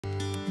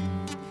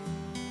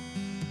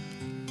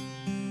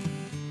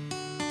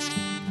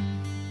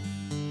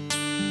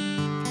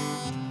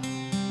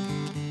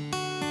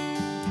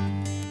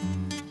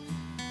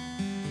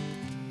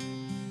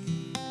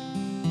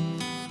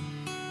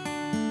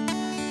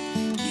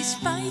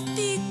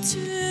He's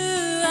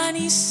 5'2" and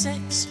he's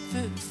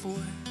 6'4".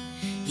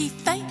 He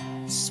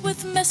fights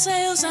with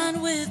missiles and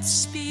with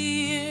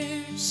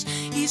spears.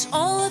 He's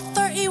all of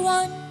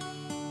 31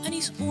 and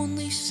he's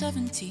only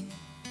 17.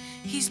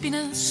 He's been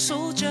a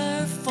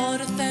soldier for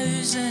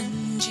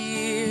 1,000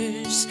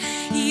 years.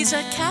 He's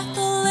a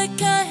Catholic,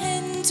 a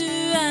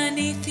Hindu, an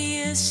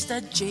atheist,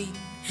 a Jain,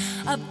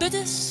 a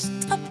Buddhist,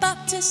 a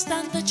Baptist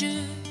and a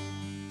Jew.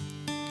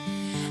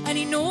 And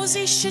he knows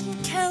he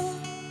shouldn't kill,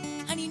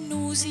 and he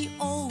knows he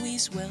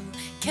always will.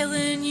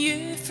 Killing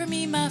you for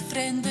me, my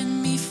friend,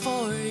 and me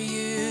for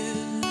you.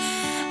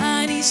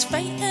 And he's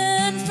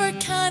fighting for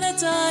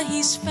Canada,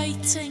 he's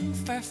fighting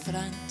for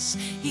France,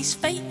 he's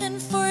fighting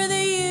for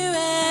the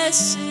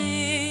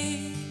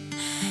USA.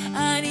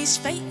 And he's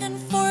fighting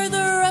for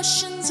the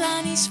Russians,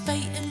 and he's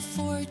fighting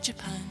for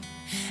Japan.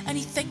 And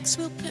he thinks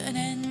we'll put an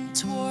end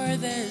to war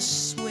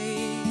this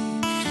way.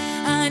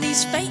 And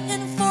he's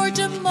fighting for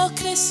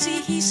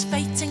democracy, he's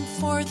fighting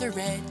for the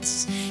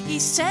Reds. He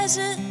says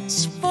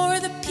it's for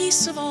the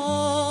peace of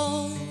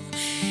all.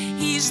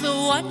 He's the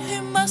one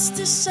who must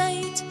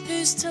decide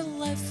who's to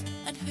live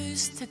and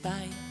who's to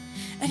die.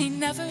 And he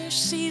never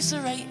sees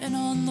the writing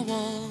on the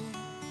wall.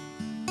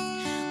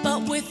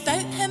 But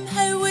without him,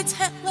 how would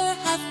Hitler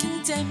have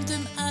condemned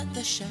him at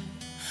the show?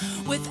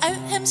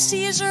 Without him,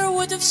 Caesar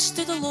would have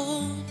stood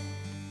alone.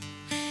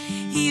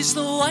 He's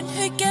the one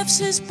who gives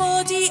his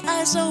body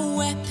as a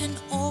weapon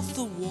of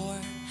the war.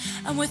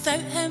 And without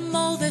him,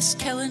 all this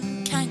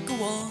killing can't go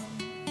on.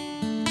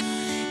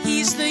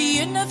 He's the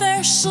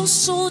universal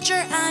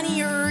soldier, and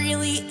he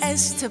really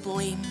is to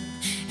blame.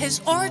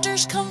 His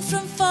orders come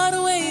from far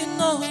away and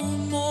no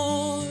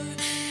more.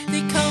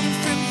 They come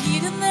from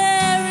here and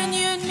there and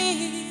you and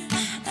me.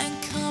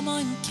 And come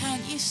on,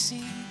 can't you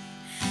see?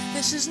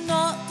 This is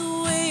not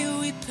the way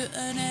we put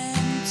an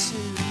end